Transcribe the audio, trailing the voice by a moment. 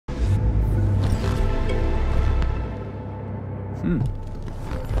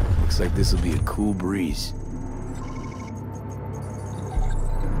Looks like this will be a cool breeze.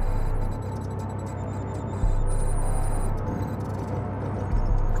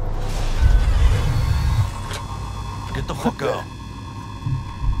 Get the fuck out.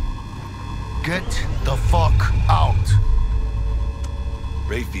 Get the fuck out.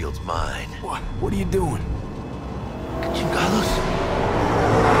 Rayfield's mine. What are you doing? Chingados?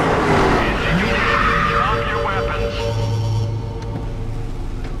 Drop your weapons.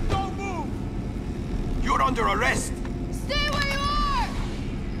 Don't move! You're under arrest. Stay where you are!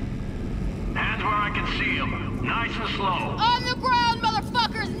 Hands where I can see them. Nice and slow. On the ground,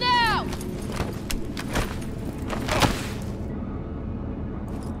 motherfuckers, now!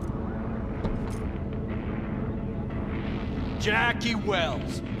 Jackie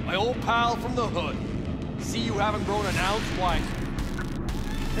Wells, my old pal from the hood. See you haven't grown an ounce wiser.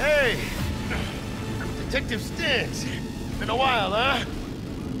 Hey! Detective Stintz. Been a while, huh?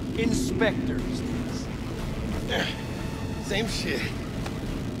 Inspector Stintz. Same shit.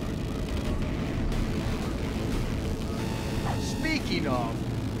 Speaking of,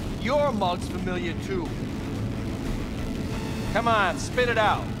 your mug's familiar too. Come on, spit it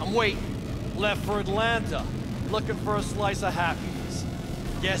out. I'm waiting. Left for Atlanta, looking for a slice of happiness.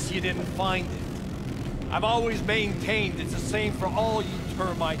 Guess you didn't find it. I've always maintained it's the same for all you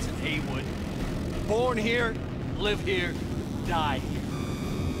termites in Haywood. Born here, live here, die here.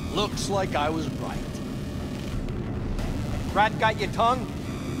 Looks like I was right. Rat got your tongue?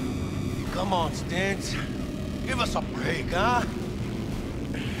 Come on, Stintz. Give us a break, huh?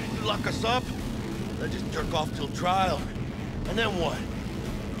 You lock us up, they'll just jerk off till trial. And then what?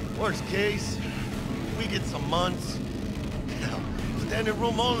 Worst case, we get some months. Hell, standing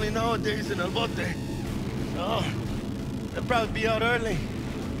room only nowadays in El Bote. Oh, they'll probably be out early.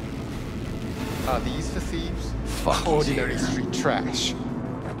 Are these the thieves? Fuck, Ordinary street trash.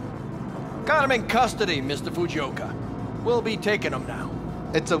 Got him in custody, Mr. Fujioka. We'll be taking him now.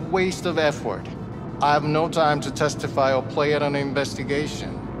 It's a waste of effort. I have no time to testify or play at an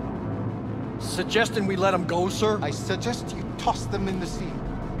investigation. Suggesting we let him go, sir? I suggest you toss them in the sea.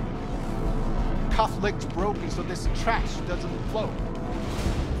 Cuff leg's broken so this trash doesn't float.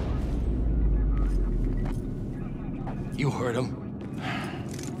 You heard him.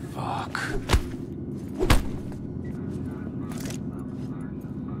 Fuck.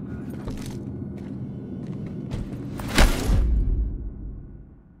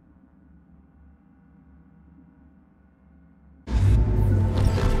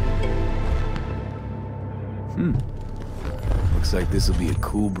 Looks like this will be a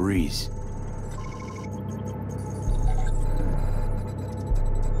cool breeze.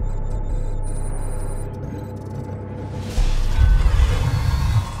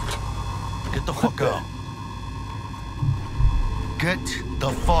 Get the fuck out. Get the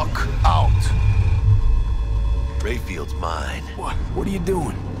fuck out. Rayfield's mine. What are you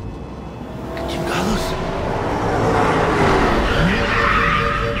doing? Chingados?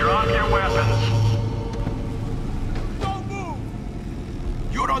 Drop your weapons. Don't move!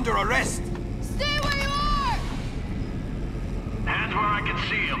 You're under arrest. Stay where you are! Hands where I can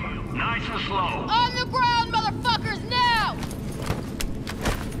see them. Nice and slow. On the ground, motherfuckers, now!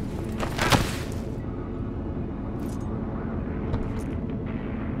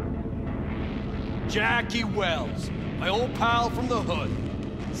 Jackie Wells, my old pal from the hood.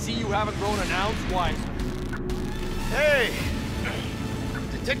 See you haven't grown an ounce wiser. Hey!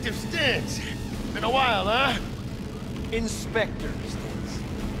 Detective Stintz. Been a while, huh? Inspector Stintz.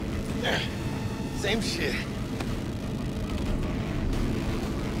 Same shit.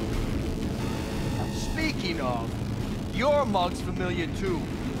 Speaking of, your mug's familiar too.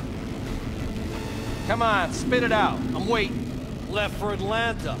 Come on, spit it out. I'm waiting. Left for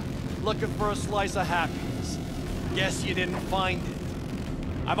Atlanta, looking for a slice of happiness. Guess you didn't find it.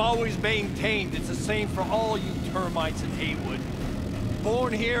 I've always maintained it's the same for all you termites in Haywood.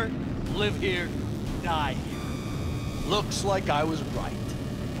 Born here, live here, die here. Looks like I was right.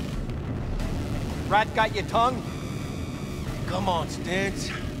 Rat got your tongue? Come on,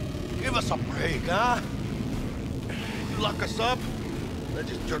 Stintz. Give us a break, huh? You lock us up, they'll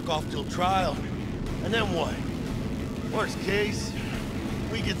just jerk off till trial. And then what? Worst case,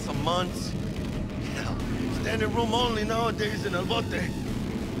 we get some months. Hell, standing room only nowadays in El Bote.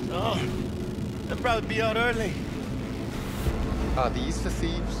 So, they'll probably be out early. Are these the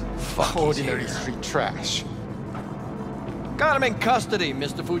thieves? Fuck, Ordinary street trash. Got him in custody,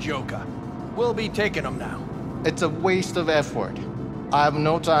 Mr. Fujioka. We'll be taking him now. It's a waste of effort. I have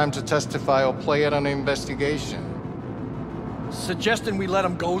no time to testify or play at an investigation. Suggesting we let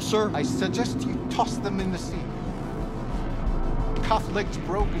him go, sir? I suggest you toss them in the sea. cuff leg's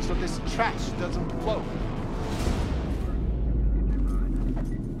broken so this trash doesn't float.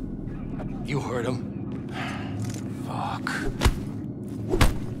 You heard him. Fuck.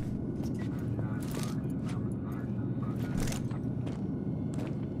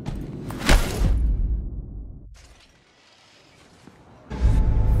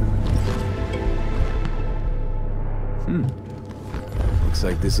 Looks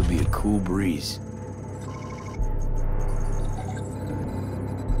like this'll be a cool breeze.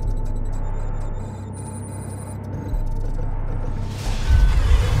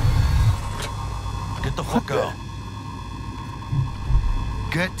 Get the fuck out.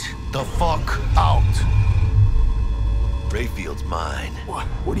 Get the fuck out. Rayfield's mine.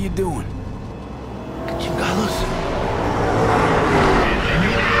 What are you doing? Chingados?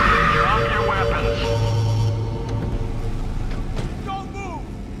 Drop your weapons. Don't move!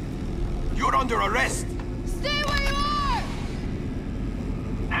 You're under arrest. Stay where you are!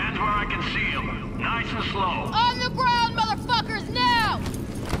 Hands where I can see them. Nice and slow. On the ground, motherfuckers, now!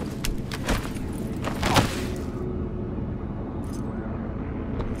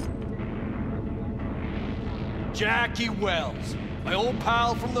 Jackie Wells, my old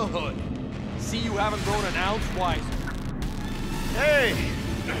pal from the hood. See you haven't grown an ounce wiser. Hey!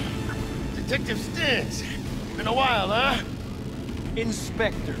 Detective Stintz. Been a while, huh?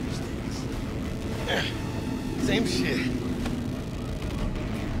 Inspector Stinks. Same shit.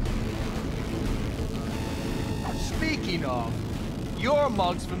 Speaking of, your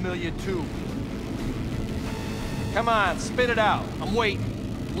mug's familiar too. Come on, spit it out. I'm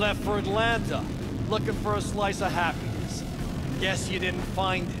waiting. Left for Atlanta, looking for a slice of happiness. Guess you didn't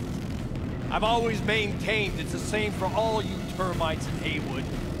find it. I've always maintained it's the same for all you termites in Haywood.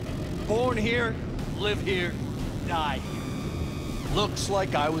 Born here, live here, die here. Looks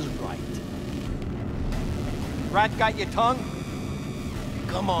like I was right. Rat got your tongue?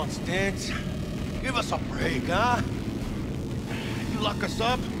 Come on, Stintz. Give us a break, huh? You lock us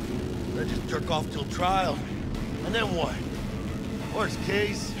up, then just jerk off till trial. And then what? Worst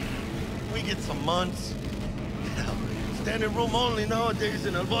case, we get some months. Hell, standing room only nowadays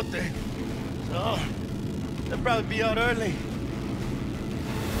in El Bote. So, they'll probably be out early.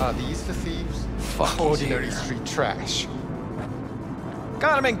 Are these the thieves? Fuck, he's Ordinary here. street trash.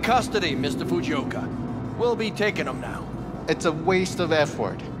 Got him in custody, Mr. Fujioka. We'll be taking him now. It's a waste of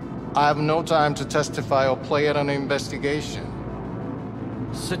effort. I have no time to testify or play at an investigation.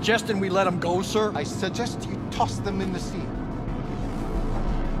 Suggesting we let him go, sir? I suggest you toss them in the sea.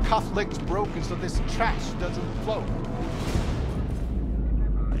 Cuff leg's broken so this trash doesn't float.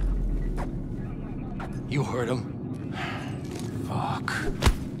 You heard him. Fuck.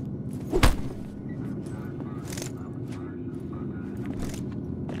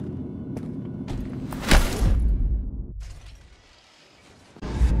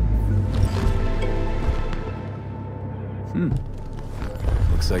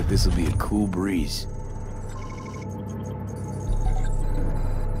 Looks like this'll be a cool breeze.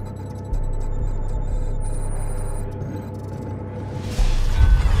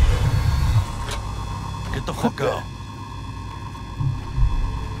 Get the fuck out.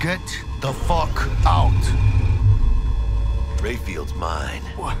 Get the fuck out. Rayfield's mine.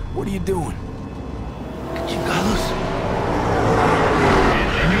 What are you doing? Chingados?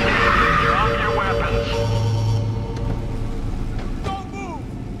 Drop your weapons. Don't move!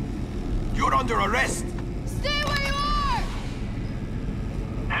 You're under arrest. Stay where you are!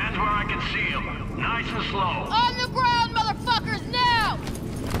 Hands where I can see them. Nice and slow. On the ground, motherfuckers, now!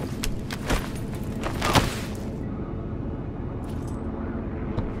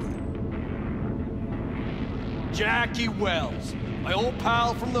 Jackie Wells, my old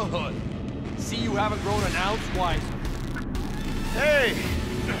pal from the hood. See you haven't grown an ounce wiser. Hey!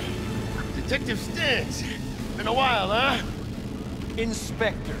 Detective Stintz. Been a while, huh?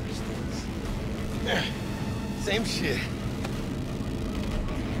 Inspector Stinks. Same shit.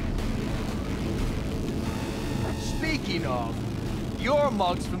 Speaking of, your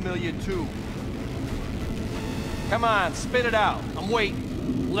mug's familiar too. Come on, spit it out. I'm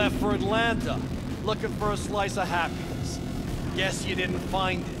waiting. Left for Atlanta, looking for a slice of happiness. Guess you didn't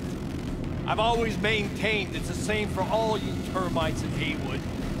find it. I've always maintained it's the same for all you termites in Haywood.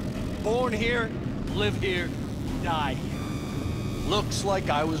 Born here, live here, die here. Looks like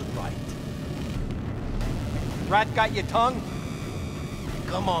I was right. Rat got your tongue?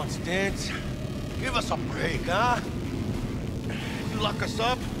 Come on, Stintz. Give us a break, huh? You lock us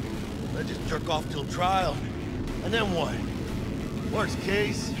up, then just jerk off till trial. And then what? Worst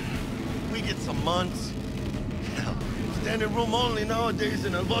case, we get some months. Hell, standing room only nowadays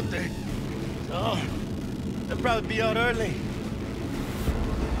in El Bote. So, they'll probably be out early.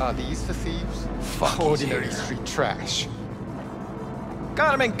 Are these the thieves? Fuck, he's Ordinary here. street trash.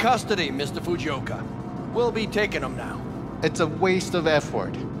 Got him in custody, Mr. Fujioka. We'll be taking him now. It's a waste of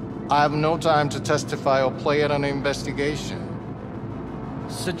effort. I have no time to testify or play at an investigation.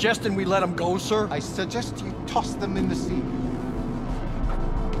 Suggesting we let him go, sir? I suggest you toss them in the sea.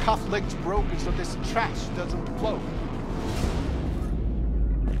 Cuff leg's broken so this trash doesn't float.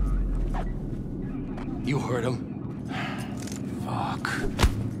 You heard him. Fuck.